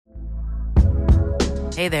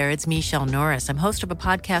Hey there, it's Michelle Norris. I'm host of a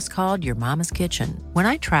podcast called Your Mama's Kitchen. When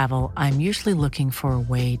I travel, I'm usually looking for a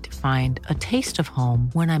way to find a taste of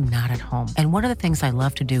home when I'm not at home. And one of the things I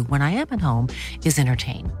love to do when I am at home is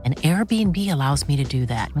entertain. And Airbnb allows me to do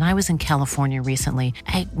that. When I was in California recently,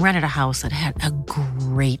 I rented a house that had a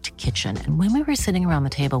great kitchen. And when we were sitting around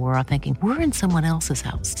the table, we were all thinking, we're in someone else's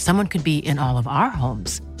house. Someone could be in all of our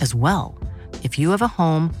homes as well. If you have a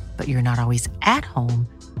home, but you're not always at home,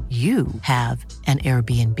 you have an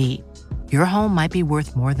Airbnb. Your home might be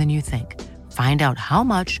worth more than you think. Find out how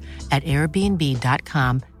much at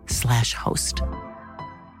airbnb.com/host.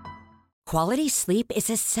 Quality sleep is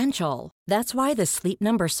essential. That's why the Sleep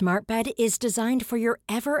Number Smart Bed is designed for your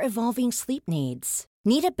ever-evolving sleep needs.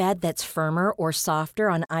 Need a bed that's firmer or softer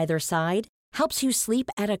on either side? Helps you sleep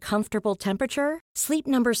at a comfortable temperature? Sleep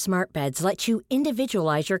Number Smart Beds let you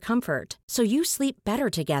individualize your comfort so you sleep better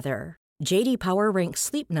together. J.D. Power ranks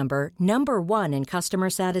Sleep Number number 1 in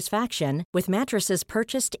customer satisfaction with mattresses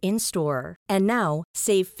purchased in-store. And now,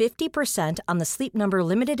 save 50% on the Sleep Number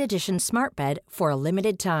Limited Edition Smart Bed for a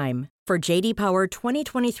limited time. For J.D. Power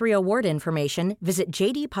 2023 award information, visit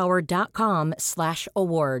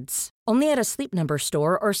jdpower.com/awards. Only at a Sleep Number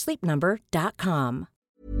store or sleepnumber.com.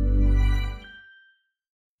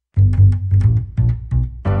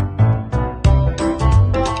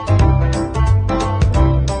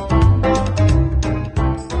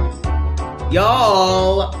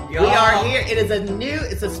 Y'all, we are here. It's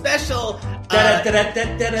a special,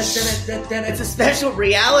 it's a special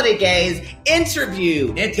Reality Gaze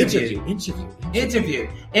interview. If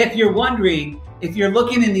you're wondering, if you're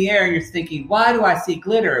looking in the air and you're thinking, why do I see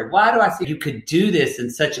glitter? Why do I see, you could do this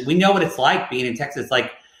in we know what it's like being in Texas.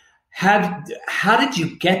 Like, how did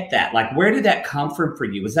you get that? Like, where did that come from for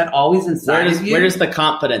you? Was that always inside of you? Where does the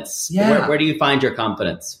confidence, where do you find your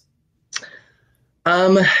confidence?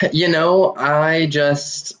 I'm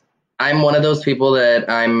one of those people that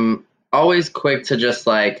I'm always quick to just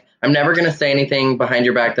like, I'm never going to say anything behind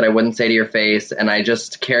your back that I wouldn't say to your face. And I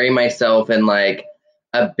just carry myself in like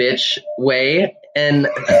a bitch way in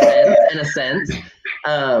a sense.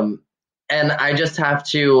 And I just have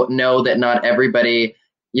to know that not everybody,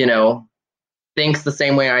 thinks the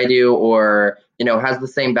same way I do or, has the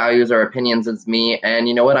same values or opinions as me. And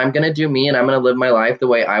you know what? I'm going to do me and I'm going to live my life the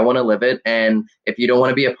way I want to live it. And if you don't want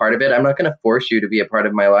to be a part of it, I'm not going to force you to be a part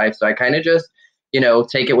of my life. So I kind of just,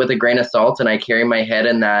 take it with a grain of salt and I carry my head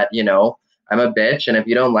in that, I'm a bitch. And if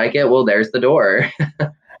you don't like it, well, there's the door.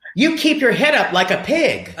 You keep your head up like a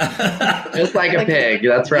pig. Just like a pig.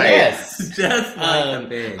 That's right. Yes. Just like a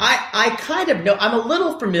pig. I kind of know. I'm a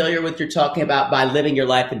little familiar with you're talking about by living your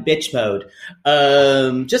life in bitch mode.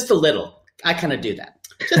 Just a little. I kind of do that.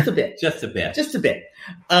 Just a bit. Just a bit.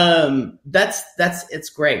 It's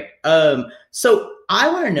great. So I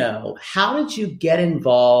want to know, how did you get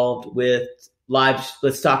involved with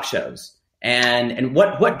stock shows? And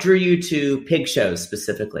what drew you to pig shows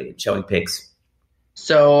specifically, showing pigs?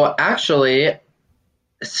 So actually,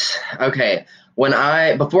 okay,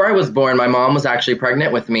 before I was born, my mom was actually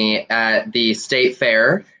pregnant with me at the state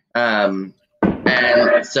fair.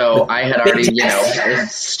 And so I had already,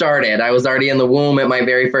 started. I was already in the womb at my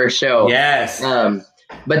very first show. Yes.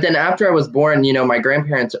 But then after I was born, my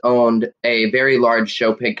grandparents owned a very large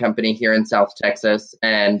show pig company here in South Texas.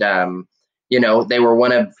 And, they were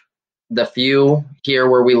one of the few here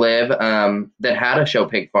where we live that had a show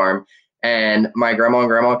pig farm. And my grandma and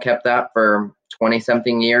grandma kept that for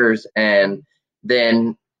 20-something years. And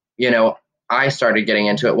then, I started getting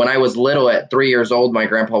into it. When I was little, at 3 years old, my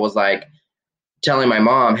grandpa was like, telling my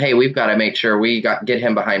mom, hey, we've got to make sure get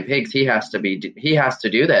him behind pigs. He has to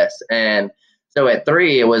do this. And so at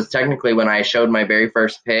 3, it was technically when I showed my very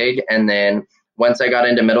first pig. And then once I got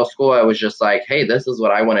into middle school, I was just like, hey, this is what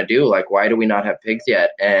I want to do. Like, why do we not have pigs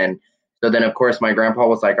yet? And so then of course my grandpa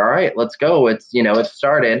was like, all right, let's go. It's, it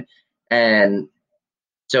started. And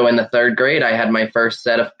so in the 3rd grade, I had my first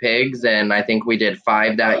set of pigs, and I think we did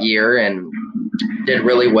 5 that year and did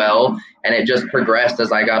really well. And it just progressed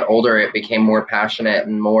as I got older. It became more passionate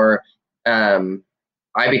and more,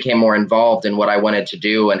 I became more involved in what I wanted to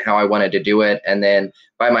do and how I wanted to do it. And then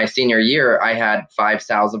by my senior year, I had 5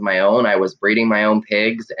 sows of my own. I was breeding my own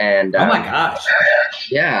pigs. And oh my gosh.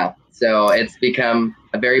 Yeah. So it's become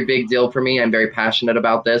a very big deal for me. I'm very passionate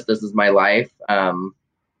about this. This is my life.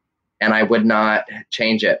 And I would not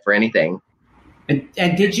change it for anything. And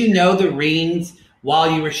did you know the Reens while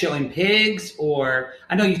you were showing pigs? Or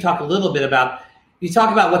I know you talk about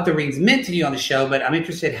what the Reens meant to you on the show, but I'm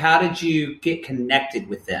interested, how did you get connected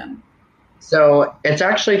with them? So it's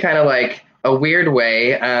actually kind of like a weird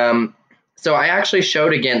way. So I actually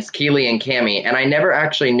showed against Keely and Cammie, and I never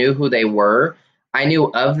actually knew who they were I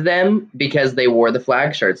knew of them because they wore the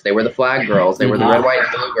flag shirts. They were the flag girls. They were the red, white, and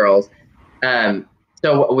blue girls.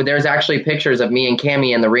 So there's actually pictures of me and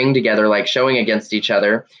Cammie in the ring together, like showing against each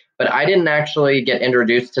other. But I didn't actually get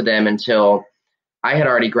introduced to them until I had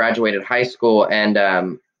already graduated high school.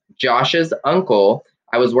 And Josh's uncle,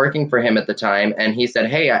 I was working for him at the time, and he said,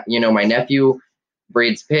 hey, my nephew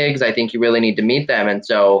breeds pigs. I think you really need to meet them. And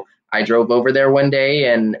so I drove over there one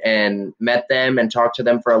day and met them and talked to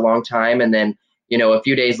them for a long time. And then, a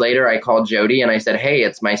few days later, I called Jody and I said, hey,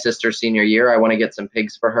 it's my sister's senior year. I want to get some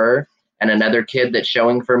pigs for her and another kid that's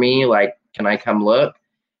showing for me. Like, can I come look?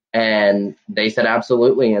 And they said,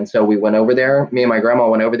 absolutely. And so we went over there. Me and my grandma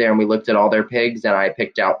went over there and we looked at all their pigs, and I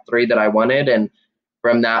picked out 3 that I wanted. And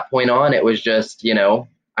from that point on, it was just,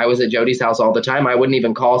 I was at Jody's house all the time. I wouldn't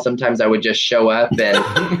even call. Sometimes I would just show up and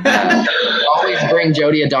always bring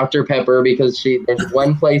Jody a Dr. Pepper because there's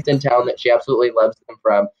one place in town that she absolutely loves them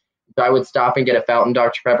from. So I would stop and get a fountain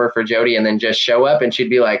Dr. Pepper for Jody and then just show up, and she'd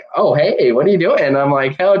be like, oh, hey, what are you doing? And I'm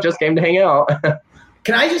like, oh, just came to hang out.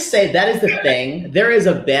 Can I just say that is the thing? There is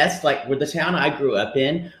a best, like where the town I grew up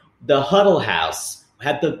in, the Huddle House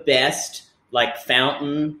had the best like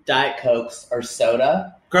fountain Diet Cokes or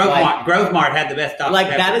soda. Grove Mart had the best Dr. Like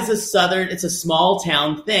Pepper. that is it's a small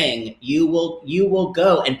town thing. You will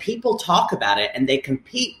go and people talk about it and they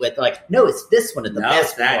compete with like, no, it's this one is the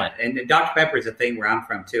best one. And Dr. Pepper is a thing where I'm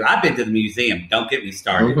from too. I've been to the museum. Don't get me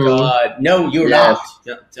started. Mm-hmm. God, no, you're not.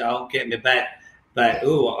 Don't get me back. But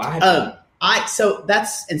ooh,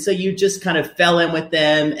 so you just kind of fell in with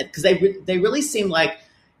them because they really seem like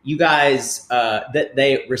you guys that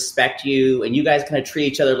they respect you and you guys kind of treat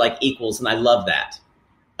each other like equals, and I love that.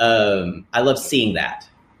 I love seeing that.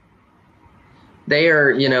 They are,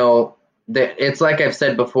 it's like I've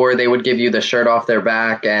said before, they would give you the shirt off their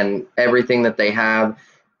back and everything that they have.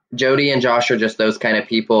 Jody and Josh are just those kind of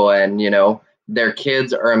people, and their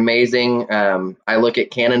kids are amazing. I look at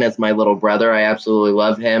Cannon as my little brother. I absolutely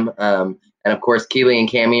love him. And of course, Keely and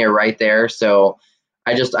Cammie are right there. So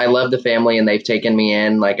I love the family, and they've taken me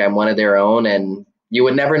in like I'm one of their own. And you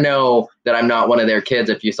would never know that I'm not one of their kids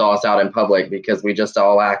if you saw us out in public, because we just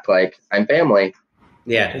all act like I'm family.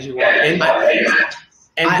 Yeah.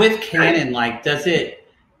 And with Cannon, like, that's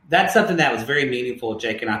something that was very meaningful,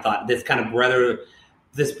 Jake. And I thought this kind of brotherly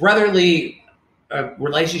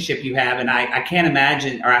relationship you have. And I can't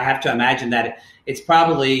imagine, or I have to imagine that it's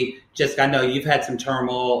probably just, I know you've had some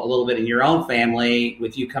turmoil a little bit in your own family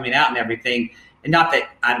with you coming out and everything. And not that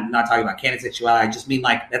I'm not talking about Cannon's sexuality. I just mean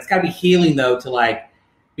like, that's gotta be healing though, to like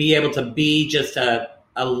be able to be just a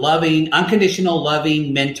loving, unconditional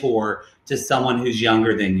loving mentor to someone who's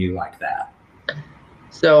younger than you like that.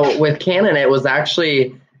 So with Cannon, it was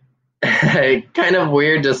actually kind of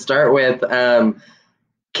weird to start with.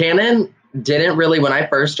 Cannon didn't really, when I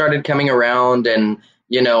first started coming around and,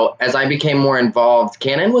 as I became more involved,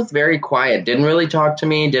 Cannon was very quiet, didn't really talk to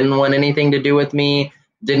me, didn't want anything to do with me,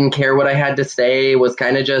 didn't care what I had to say, was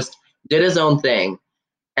kind of just did his own thing.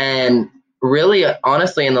 And really,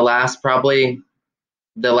 honestly, in the last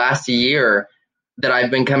year that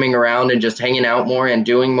I've been coming around and just hanging out more and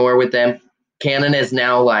doing more with them, Cannon has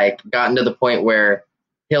now like gotten to the point where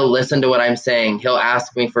he'll listen to what I'm saying. He'll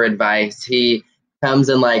ask me for advice. He comes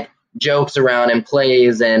and like jokes around and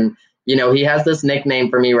plays. And, he has this nickname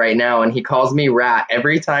for me right now, and he calls me Rat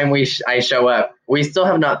every time I show up. We still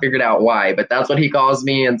have not figured out why, but that's what he calls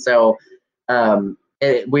me. And so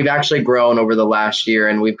we've actually grown over the last year,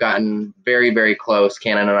 and we've gotten very, very close,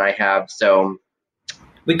 Cannon and I have. So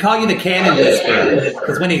we call you the Cannon Whisperer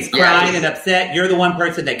because when he's crying and upset, you're the one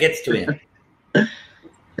person that gets to him.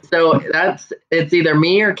 So it's either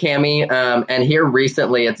me or Cammie. And here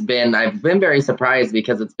recently I've been very surprised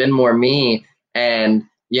because it's been more me. And,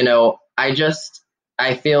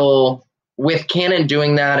 I feel with Cannon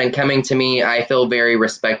doing that and coming to me, I feel very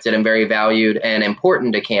respected and very valued and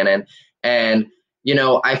important to Cannon. And,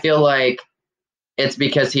 I feel like it's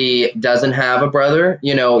because he doesn't have a brother.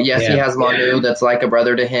 Yes, he has Manu that's like a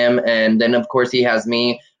brother to him. And then, of course, he has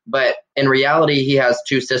me. But in reality, he has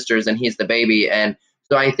 2 sisters and he's the baby. And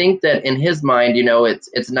so I think that in his mind,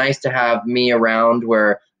 it's nice to have me around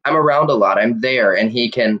where I'm around a lot. I'm there, and he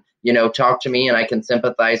can, talk to me, and I can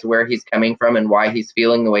sympathize where he's coming from and why he's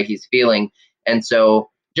feeling the way he's feeling. And so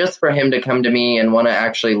just for him to come to me and want to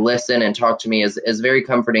actually listen and talk to me is very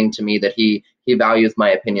comforting to me that he values my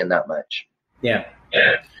opinion that much. Yeah.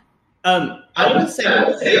 I would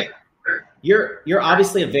say you're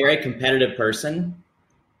obviously a very competitive person.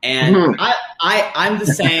 And I'm the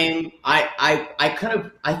same.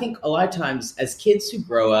 I think a lot of times as kids who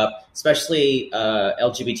grow up, especially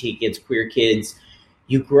LGBT kids, queer kids,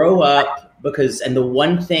 you grow up and the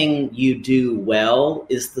one thing you do well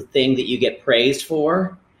is the thing that you get praised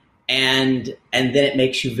for. And then it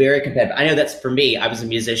makes you very competitive. I know that's for me. I was a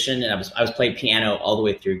musician and I was playing piano all the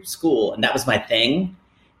way through school, and that was my thing.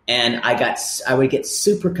 And I would get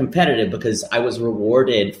super competitive because I was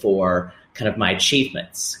rewarded for kind of my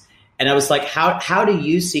achievements. And I was like, how do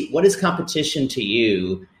you see, what is competition to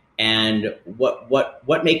you, and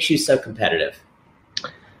what makes you so competitive?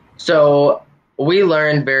 So we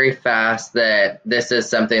learned very fast that this is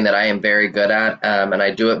something that I am very good at, and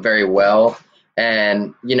I do it very well.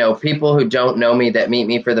 And, people who don't know me that meet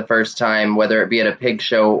me for the first time, whether it be at a pig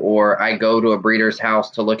show or I go to a breeder's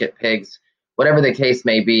house to look at pigs, whatever the case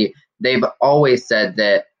may be, they've always said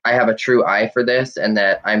that I have a true eye for this and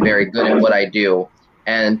that I'm very good at what I do.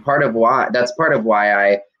 And that's part of why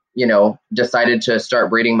I, decided to start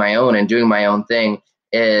breeding my own and doing my own thing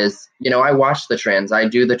is, I watch the trends. I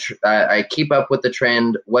do I keep up with the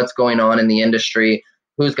trend, what's going on in the industry,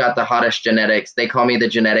 who's got the hottest genetics. They call me the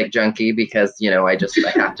genetic junkie because, I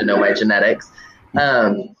have to know my genetics.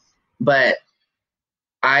 But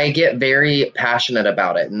I get very passionate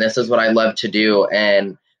about it, and this is what I love to do.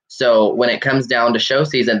 And so when it comes down to show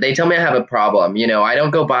season, they tell me I have a problem. I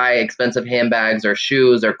don't go buy expensive handbags or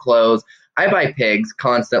shoes or clothes. I buy pigs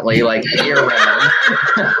constantly, like year round.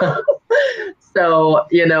 So,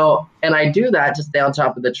 and I do that to stay on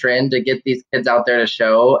top of the trend, to get these kids out there to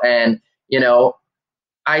show. And,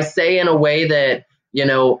 I say in a way that,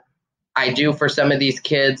 I do for some of these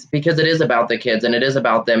kids because it is about the kids and it is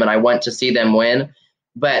about them, and I want to see them win.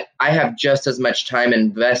 But I have just as much time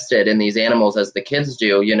invested in these animals as the kids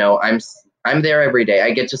do. I'm there every day.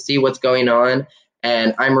 I get to see what's going on,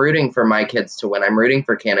 and I'm rooting for my kids to win. I'm rooting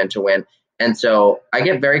for Cannon to win. And so I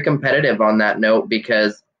get very competitive on that note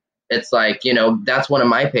because it's like, that's one of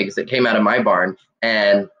my pigs that came out of my barn,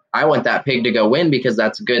 and I want that pig to go win because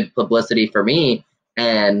that's good publicity for me.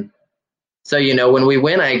 And so, when we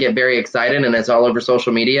win, I get very excited and it's all over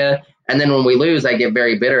social media. And then when we lose, I get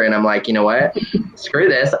very bitter and I'm like, you know what? Screw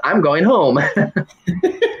this. I'm going home.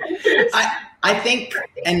 I think,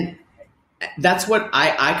 and that's what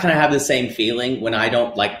I kind of have the same feeling when I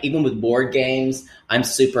don't even with board games, I'm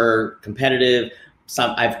super competitive.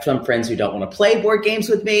 I have some friends who don't want to play board games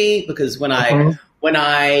with me because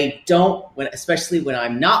especially when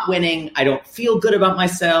I'm not winning, I don't feel good about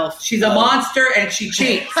myself. She's a monster and she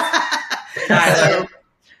cheats. That's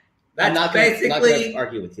not gonna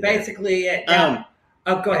argue with you. Basically, it. Go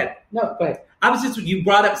ahead. No, go ahead. You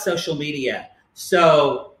brought up social media.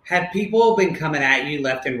 So have people been coming at you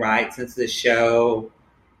left and right since the show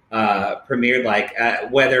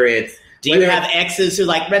premiered? Whether it's do you have exes who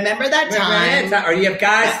remember that time? Or do you have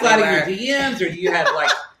guys sliding your DMs, or do you have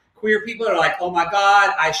queer people that are like, oh my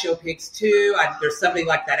God, I show pigs too. There's something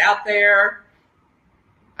like that out there.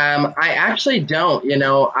 I actually don't.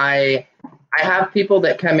 I have people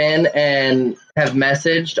that come in and have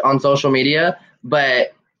messaged on social media,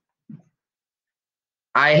 but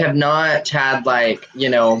I have not had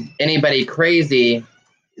anybody crazy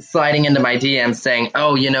sliding into my DMs saying,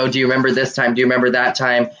 oh, do you remember this time? Do you remember that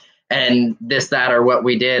time? And this, that, or what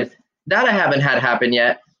we did. That I haven't had happen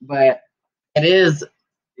yet, but it is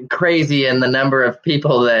crazy in the number of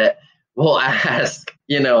people that will ask,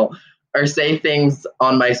 or say things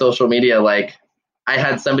on my social media. Like I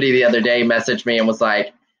had somebody the other day message me and was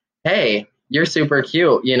like, hey, you're super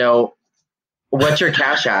cute. What's your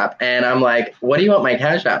Cash App? And I'm like, what do you want my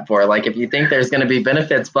Cash App for? If you think there's going to be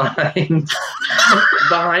benefits behind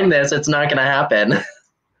this, it's not going to happen.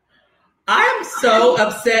 I'm so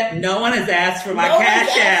upset no one has asked for my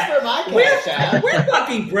Cash App. We're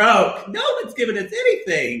fucking broke. No one's giving us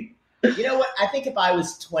anything. You know what? I think if I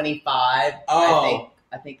was 25, I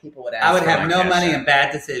think people would ask. I would have no money and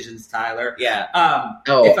bad decisions, Tyler. Yeah.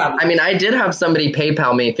 I did have somebody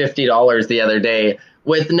PayPal me $50 the other day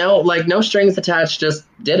with no strings attached, just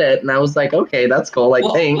did it. And I was like, okay, that's cool.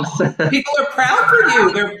 Thanks. People are proud for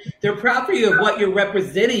you. They're proud for you of what you're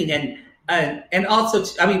representing. And also,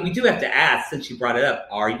 we do have to ask, since you brought it up,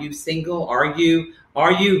 are you single? Are you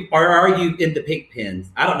in the pig pens?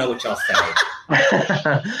 I don't know what y'all say.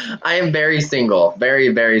 I am very single. Very,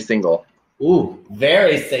 very single. Ooh,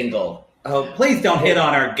 very single. Oh, please don't hit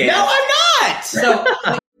on our guest. No, I'm not. So,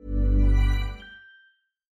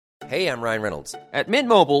 Hey, I'm Ryan Reynolds. At Mint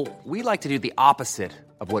Mobile, we like to do the opposite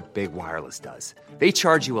of what Big Wireless does. They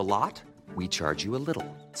charge you a lot. We charge you a little.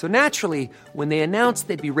 So naturally, when they announced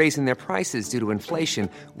they'd be raising their prices due to inflation,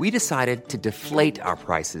 we decided to deflate our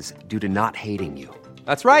prices due to not hating you.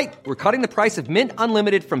 That's right. We're cutting the price of Mint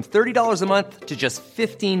Unlimited from $30 a month to just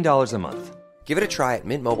 $15 a month. Give it a try at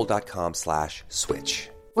mintmobile.com/switch.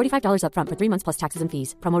 $45 upfront for 3 months plus taxes and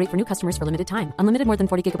fees. Promo rate for new customers for limited time. Unlimited more than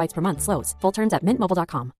 40 gigabytes per month slows. Full terms at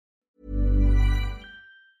mintmobile.com.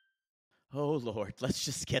 Oh, Lord, let's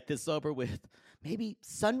just get this over with. Maybe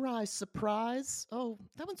sunrise surprise? Oh,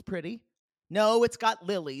 that one's pretty. No, it's got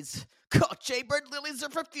lilies. God, Jaybird lilies are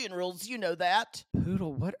for funerals. You know that.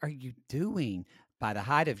 Poodle, what are you doing? By the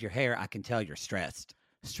height of your hair, I can tell you're stressed.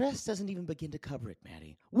 Stress doesn't even begin to cover it,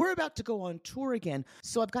 Maddie. We're about to go on tour again,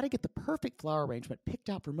 so I've got to get the perfect flower arrangement picked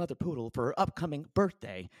out for Mother Poodle for her upcoming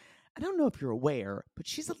birthday. I don't know if you're aware, but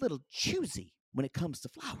she's a little choosy when it comes to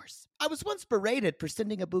flowers. I was once berated for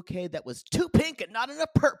sending a bouquet that was too pink and not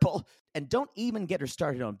enough purple. And don't even get her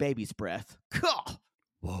started on baby's breath. God.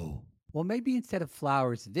 Whoa. Well, maybe instead of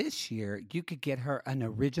flowers this year, you could get her an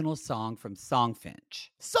original song from Songfinch.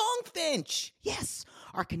 Songfinch! Yes!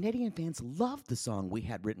 Our Canadian fans loved the song we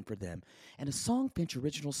had written for them. And a Songfinch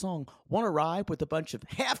original song won't arrive with a bunch of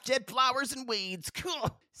half-dead flowers and weeds.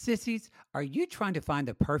 Cool. Sissies, are you trying to find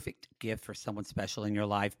the perfect gift for someone special in your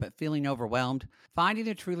life but feeling overwhelmed? Finding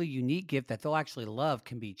a truly unique gift that they'll actually love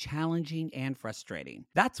can be challenging and frustrating.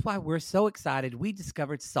 That's why we're so excited we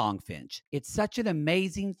discovered Songfinch. It's such an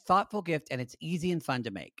amazing, thoughtful gift, and it's easy and fun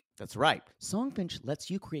to make. That's right. Songfinch lets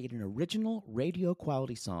you create an original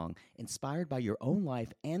radio-quality song inspired by your own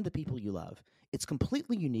life and the people you love. It's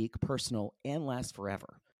completely unique, personal, and lasts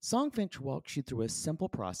forever. Songfinch walks you through a simple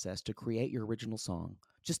process to create your original song.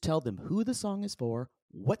 Just tell them who the song is for,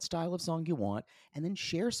 what style of song you want, and then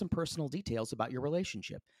share some personal details about your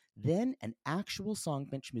relationship. Then an actual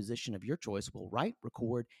Songfinch musician of your choice will write,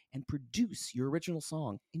 record, and produce your original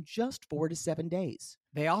song in just 4 to 7 days.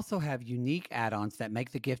 They also have unique add-ons that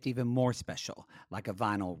make the gift even more special, like a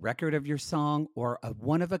vinyl record of your song or a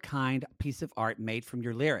one-of-a-kind piece of art made from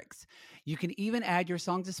your lyrics. You can even add your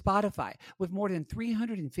song to Spotify. With more than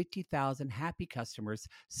 350,000 happy customers,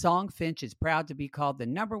 Songfinch is proud to be called the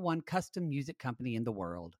 #1 custom music company in the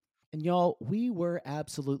world. And y'all, we were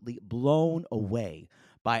absolutely blown away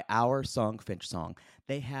by our Songfinch song.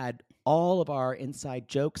 They had all of our inside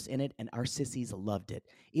jokes in it, and our sissies loved it.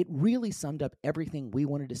 It really summed up everything we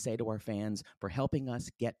wanted to say to our fans for helping us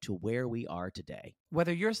get to where we are today.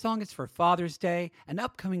 Whether your song is for Father's Day, an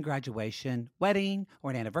upcoming graduation, wedding,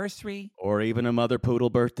 or an anniversary, or even a Mother Poodle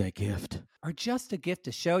birthday gift, or just a gift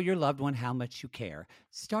to show your loved one how much you care,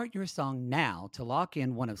 start your song now to lock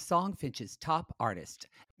in one of Songfinch's top artists.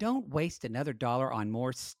 Don't waste another dollar on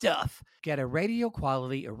more stuff. Get a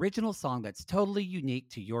radio-quality original song that's totally unique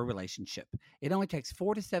to your relationship. It only takes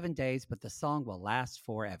 4 to 7 days, but the song will last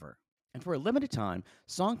forever. And for a limited time,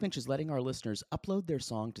 Songfinch is letting our listeners upload their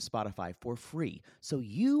song to Spotify for free, so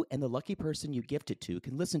you and the lucky person you gift it to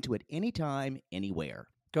can listen to it anytime, anywhere.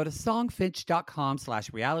 Go to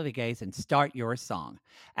songfinch.com/realitygaze and start your song.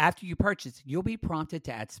 After you purchase, you'll be prompted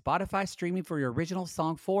to add Spotify streaming for your original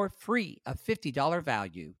song for free, a $50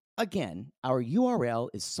 value. Again, our URL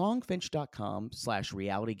is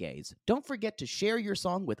songfinch.com/realitygaze. Don't forget to share your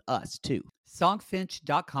song with us, too.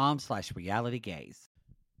 Songfinch.com/realitygaze.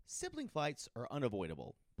 Sibling fights are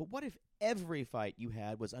unavoidable, but what if every fight you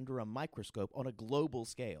had was under a microscope on a global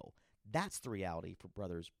scale? That's the reality for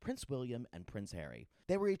brothers Prince William and Prince Harry.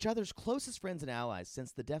 They were each other's closest friends and allies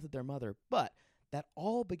since the death of their mother, but that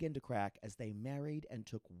all began to crack as they married and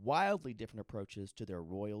took wildly different approaches to their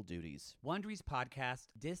royal duties. Wondery's podcast,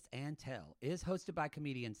 Dis and Tell, is hosted by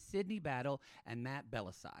comedians Sydney Battle and Matt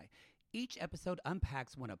Belisai. Each episode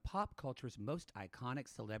unpacks one of pop culture's most iconic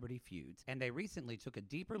celebrity feuds, and they recently took a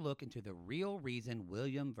deeper look into the real reason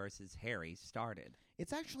William versus Harry started.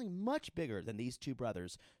 It's actually much bigger than these two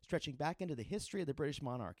brothers, stretching back into the history of the British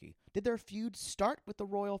monarchy. Did their feud start with the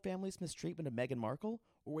royal family's mistreatment of Meghan Markle,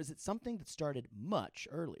 or was it something that started much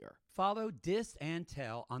earlier? Follow Dis and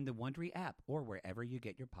Tell on the Wondery app or wherever you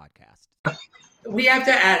get your podcast. We have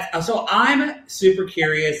to ask, so I'm super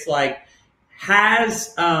curious, like,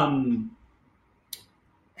 has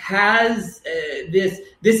this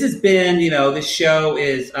has been, this show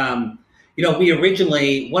is, we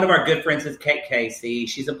originally, one of our good friends is Kate Casey.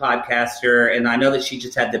 She's a podcaster, and I know that she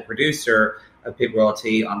just had the producer of Pig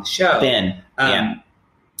Royalty on the show. Ben, yeah.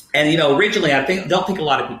 And, originally, don't think a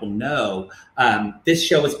lot of people know, this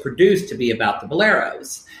show was produced to be about the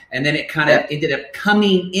Boleros. And then it kind of ended up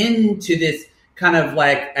coming into this kind of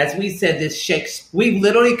like, as we said, this Shakespeare. We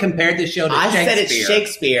literally compared the show to Shakespeare. I said it's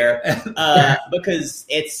Shakespeare because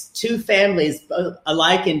it's two families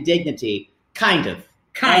alike in dignity, kind of.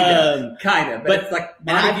 But it's like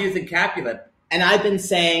Montagues and Capulet. And I've been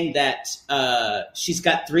saying that she's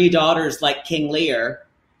got 3 daughters like King Lear.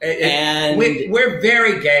 And we're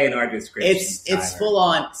very gay in our description. It's full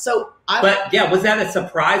on. So, was that a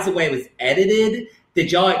surprise the way it was edited?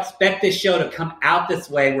 Did y'all expect this show to come out this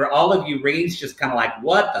way where all of you reads just kind of like,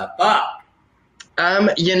 what the fuck?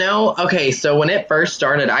 Okay, so when it first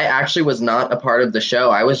started, I actually was not a part of the show.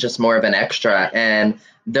 I was just more of an extra. And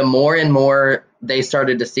the more and more they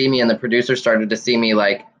started to see me and the producers started to see me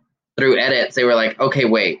like through edits, they were like, okay,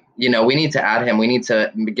 wait, we need to add him. We need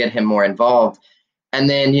to get him more involved. And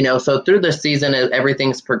then, so through the season,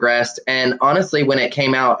 everything's progressed. And honestly, when it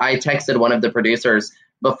came out, I texted one of the producers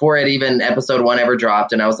before it even episode 1 ever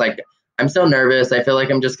dropped. And I was like, I'm so nervous. I feel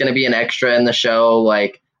like I'm just going to be an extra in the show.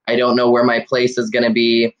 Like, I don't know where my place is going to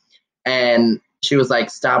be. And she was like,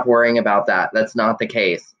 stop worrying about that. That's not the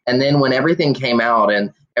case. And then when everything came out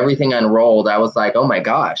and everything unrolled, I was like, oh my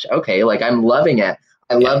gosh, okay, like I'm loving it.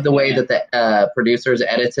 I love the way that the producers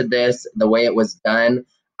edited this, the way it was done.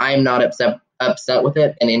 I'm not upset with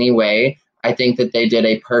it in any way. I think that they did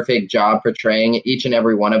a perfect job portraying each and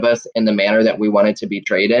every one of us in the manner that we wanted to be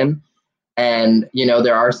portrayed in. And,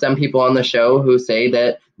 there are some people on the show who say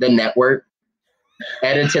that the network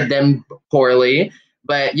edited them poorly,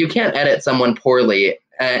 but you can't edit someone poorly,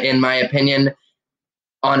 in my opinion,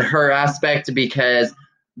 on her aspect, because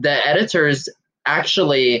the editors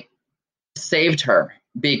actually saved her,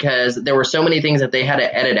 because there were so many things that they had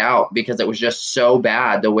to edit out because it was just so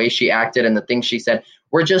bad. The way she acted and the things she said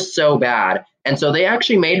were just so bad. And so they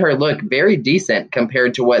actually made her look very decent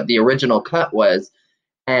compared to what the original cut was.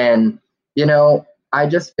 And, I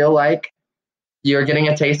just feel like you're getting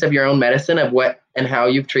a taste of your own medicine of what and how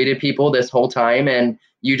you've treated people this whole time. And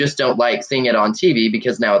you just don't like seeing it on TV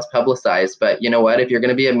because now it's publicized. But you know what? If you're going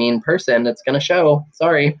to be a mean person, it's going to show.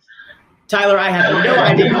 Sorry. Tyler, I have no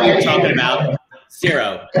idea who you're talking about.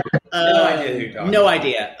 Zero. No idea who you're talking No about.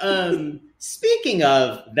 idea. Speaking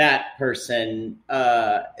of that person,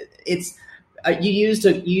 it's you used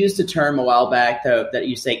a term a while back though that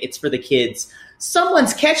you say it's for the kids.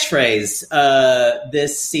 Someone's catchphrase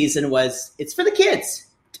this season was "It's for the kids."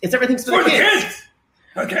 It's everything's for the kids.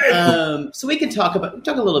 Okay. So we can talk a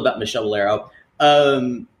little about Michelle Bolero,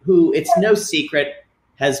 who it's no secret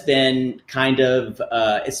has been kind of,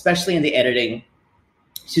 especially in the editing,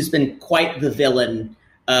 she's been quite the villain,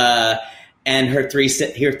 and her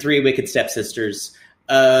three wicked stepsisters,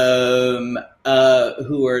 who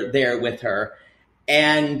are there with her,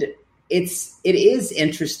 and it is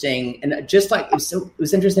interesting, and just like it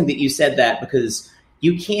was interesting that you said that, because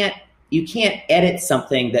you can't edit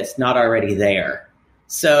something that's not already there.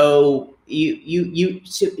 So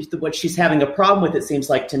what she's having a problem with, it seems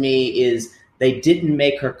like to me, is they didn't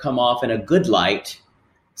make her come off in a good light.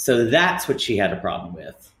 So that's what she had a problem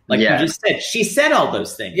with. Like you just said, she said all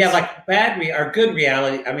those things. Yeah, like good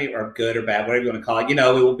reality. I mean, or good or bad, whatever you want to call it. It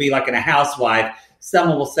will be like in a housewife.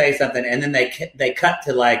 Someone will say something, and then they cut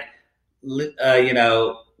to like,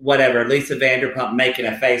 whatever, Lisa Vanderpump making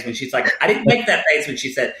a face when she's like, I didn't make that face when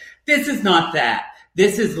she said, this is not that.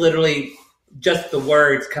 This is literally just the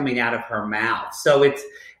words coming out of her mouth. So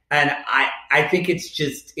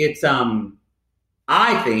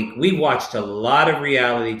I think we watched a lot of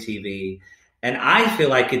reality TV, and I feel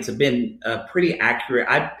like it's been a pretty accurate.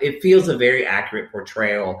 It feels a very accurate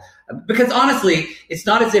portrayal, because honestly, it's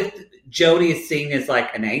not as if Jody is seen as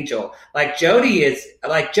like an angel. Jody is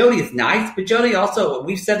nice, but Jody also,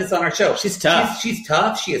 we've said this on our show, she's tough. She's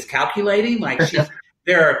tough. She is calculating. She's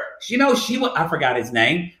I forgot his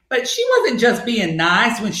name, but she wasn't just being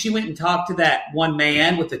nice when she went and talked to that one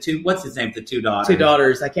man with the two, what's his name? The two daughters. Two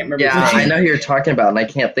daughters. I can't remember. Yeah, his name. I know who you're talking about, and I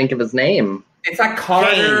can't think of his name. It's like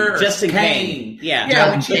Carter. Justin Kane. Yeah.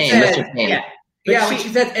 Justin Kane. Mr. Kane. Yeah. Yeah, when she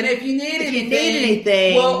said, and if you need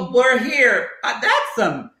anything, well, we're here. That's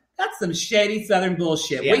some shady Southern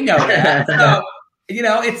bullshit. Yeah. We know that. So,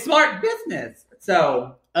 it's smart business.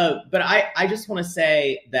 So, but I just want to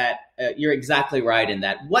say that you're exactly right in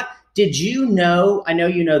that. What did you know? I know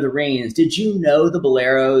you know the Rains. Did you know the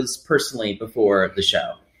Boleros personally before the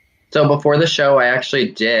show? So before the show, I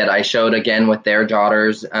actually did. I showed again with their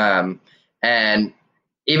daughters. And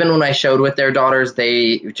even when I showed with their daughters,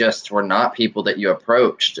 they just were not people that you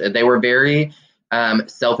approached. They were very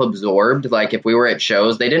self-absorbed. Like if we were at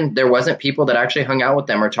shows, there wasn't people that actually hung out with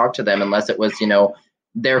them or talked to them unless it was,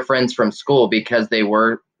 their friends from school, because they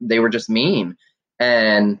were just mean.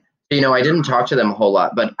 And, I didn't talk to them a whole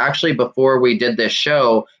lot. But actually, before we did this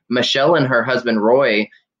show, Michelle and her husband, Roy,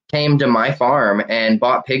 came to my farm and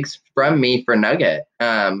bought pigs from me for Nugget.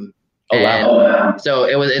 Oh, wow. So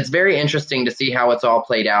it's very interesting to see how it's all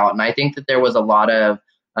played out. And I think that there was a lot of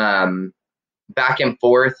back and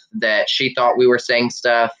forth, that she thought we were saying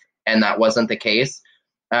stuff and that wasn't the case.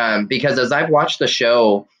 Because as I've watched the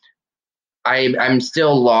show, I'm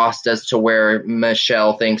still lost as to where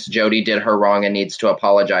Michelle thinks Jody did her wrong and needs to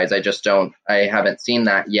apologize. I haven't seen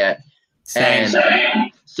that yet. Same.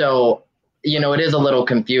 And so, it is a little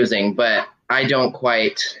confusing, but I don't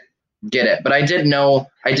quite get it. But I did know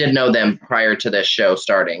them prior to this show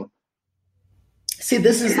starting. See,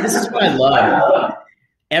 this is what I love.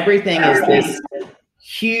 Everything is this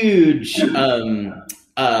huge,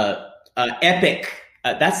 epic.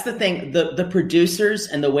 That's the thing. The producers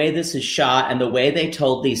and the way this is shot and the way they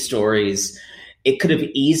told these stories, it could have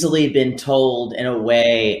easily been told in a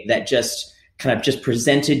way that just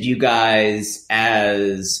presented you guys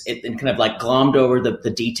as it and kind of like glommed over the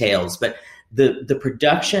details. But the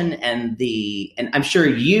production and I'm sure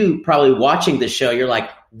you probably watching the show, you're like,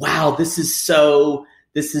 wow, this is so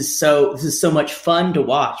much fun to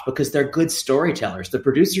watch because they're good storytellers. The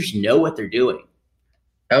producers know what they're doing.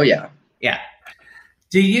 Oh yeah. Yeah.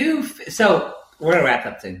 So we're going to wrap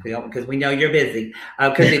up soon because we know you're busy.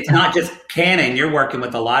 Because it's not just canon. You're working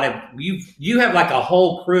with a lot of you have like a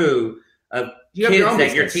whole crew of kids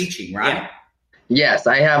that you're teaching, right? Yeah. Yes,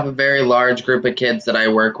 I have a very large group of kids that I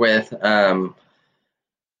work with.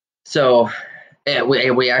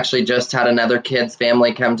 We actually just had another kid's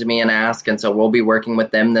family come to me and ask, and so we'll be working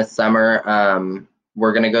with them this summer.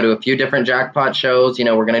 We're going to go to a few different jackpot shows.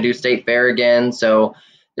 We're going to do State Fair again. So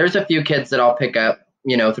there's a few kids that I'll pick up,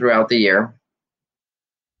 throughout the year.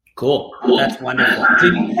 Cool. That's wonderful.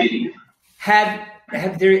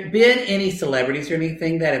 Have there been any celebrities or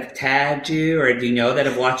anything that have tagged you, or do you know that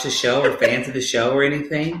have watched the show or fans of the show or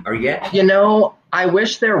anything, or yet? I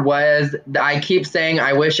wish there was. I keep saying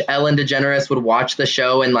I wish Ellen DeGeneres would watch the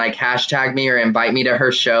show and like hashtag me or invite me to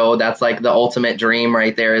her show. That's like the ultimate dream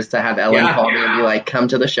right there, is to have Ellen call me and be like, come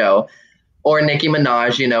to the show. Or Nicki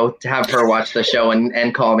Minaj, to have her watch the show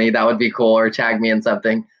and call me. That would be cool. Or tag me in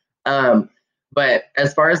something. But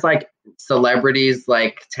as far as like celebrities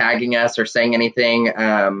like tagging us or saying anything,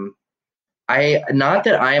 not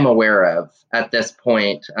that I am aware of at this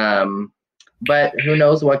point. But who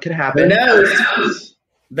knows what could happen? Who knows?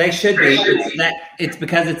 They should be. It's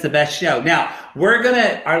because it's the best show. Now,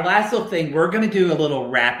 our last little thing, we're going to do a little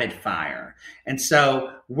rapid fire. And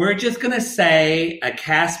so we're just going to say a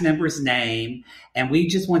cast member's name, and we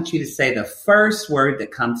just want you to say the first word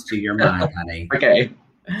that comes to your mind, honey. Okay.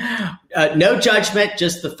 No judgment,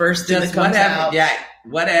 just the first thing that comes out. Yeah,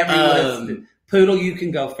 whatever. Poodle, you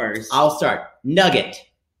can go first. I'll start. Nugget.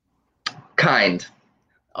 Kind.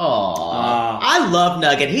 Aww. I love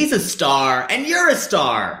Nugget. He's a star, and you're a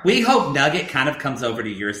star. We hope Nugget kind of comes over to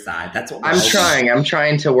your side. That's what I'm trying. I'm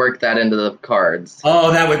trying to work that into the cards.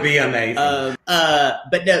 Oh, that would be amazing.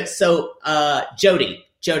 But no, so Jody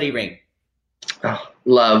Ring. Oh,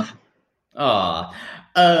 love. Aw.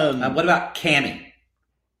 What about Cammy?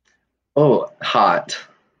 Oh, hot.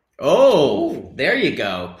 Oh, there you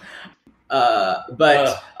go. All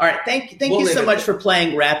right, thank you so much for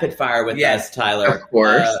playing rapid fire with us, Tyler. Of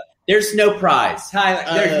course. There's no prize, Tyler.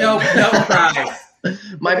 There's no prize.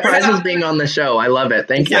 My prize is being on the show. I love it.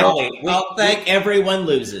 Thank you. Well, everyone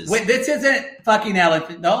loses. Wait, this isn't fucking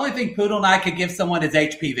elephant. The only thing Poodle and I could give someone is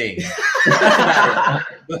HPV.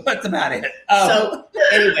 That's about it. So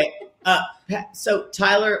anyway, so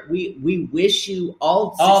Tyler, we wish you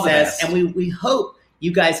all success, and we hope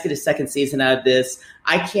you guys get a second season out of this.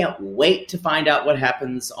 I can't wait to find out what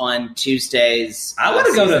happens on Tuesdays. I want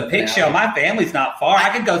to go to a pig show. My family's not far. I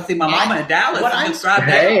could go see my mama in Dallas.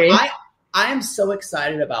 I am so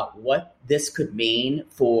excited about what this could mean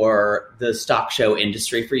for the stock show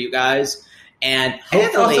industry for you guys. And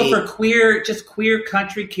hopefully also for queer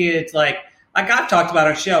country kids. Like I've talked about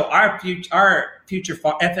our show, our future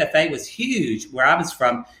FFA was huge where I was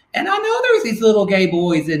from. And I know there was these little gay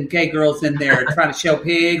boys and gay girls in there trying to show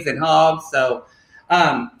pigs and hogs. So,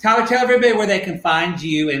 Tyler, tell everybody where they can find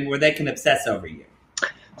you and where they can obsess over you.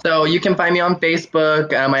 So you can find me on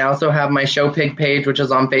Facebook. I also have my Show Pig page, which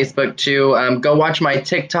is on Facebook too. Go watch my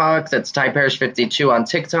TikToks. It's Ty Parrish 52 on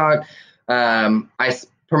TikTok. I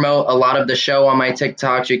promote a lot of the show on my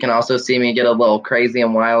TikToks. You can also see me get a little crazy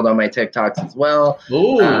and wild on my TikToks as well.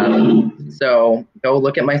 So go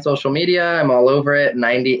look at my social media. I'm all over it.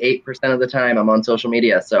 98% of the time I'm on social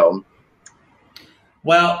media. So,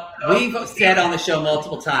 well, we've said on the show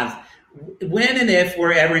multiple times, when and if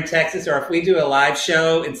we're ever in Texas, or if we do a live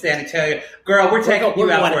show in San Antonio, girl, we're taking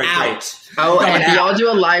you out for a treat. Oh, and if y'all do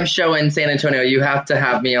a live show in San Antonio, you have to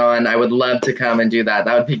have me on. I would love to come and do that.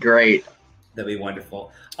 That would be great. That'd be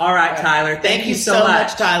wonderful. All right, Tyler. Thank you so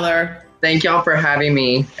much, Tyler. Thank y'all for having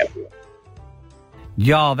me.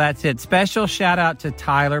 Y'all, that's it. Special shout out to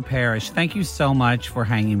Tyler Parrish. Thank you so much for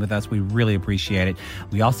hanging with us. We really appreciate it.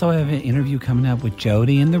 We also have an interview coming up with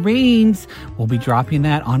Jody and the Reens. We'll be dropping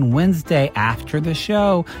that on Wednesday after the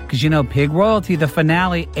show because, you know, Pig Royalty, the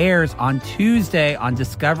finale airs on Tuesday on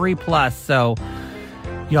Discovery Plus. So,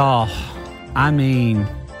 y'all, I mean,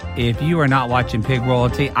 if you are not watching Pig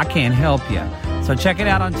Royalty, I can't help you. So check it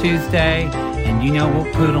out on Tuesday. And you know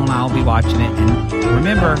what, Poodle and I will be watching it. And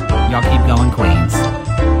remember, y'all keep going, Queens.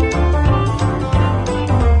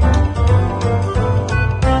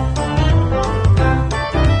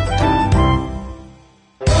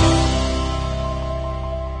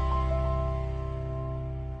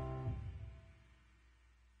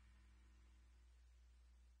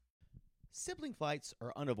 Sibling fights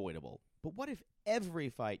are unavoidable, but what if every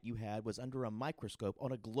fight you had was under a microscope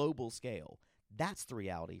on a global scale? That's the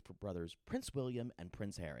reality for brothers Prince William and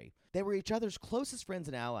Prince Harry. They were each other's closest friends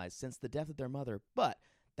and allies since the death of their mother, but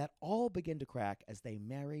that all began to crack as they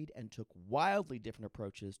married and took wildly different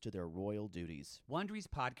approaches to their royal duties. Wondery's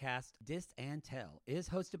podcast, Dis and Tell, is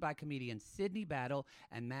hosted by comedians Sydney Battle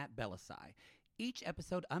and Matt Bellassai. Each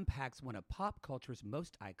episode unpacks one of pop culture's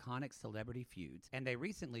most iconic celebrity feuds, and they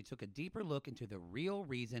recently took a deeper look into the real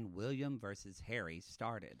reason William versus Harry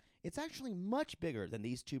started. It's actually much bigger than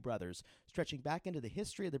these two brothers, stretching back into the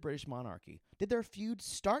history of the British monarchy. Did their feud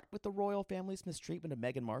start with the royal family's mistreatment of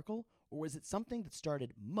Meghan Markle, or was it something that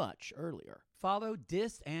started much earlier? Follow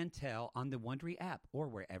Dis and Tell on the Wondery app or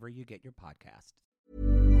wherever you get your podcasts.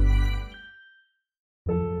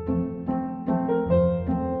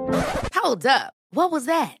 Hold up. What was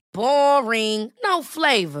that? Boring. No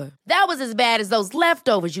flavor. That was as bad as those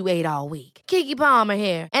leftovers you ate all week. Keke Palmer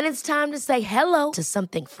here, and it's time to say hello to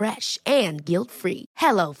something fresh and guilt-free.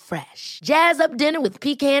 Hello Fresh. Jazz up dinner with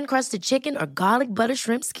pecan-crusted chicken or garlic butter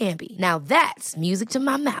shrimp scampi. Now that's music to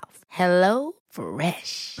my mouth. Hello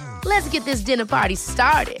Fresh. Let's get this dinner party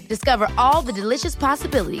started. Discover all the delicious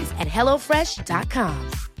possibilities at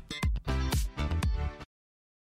HelloFresh.com.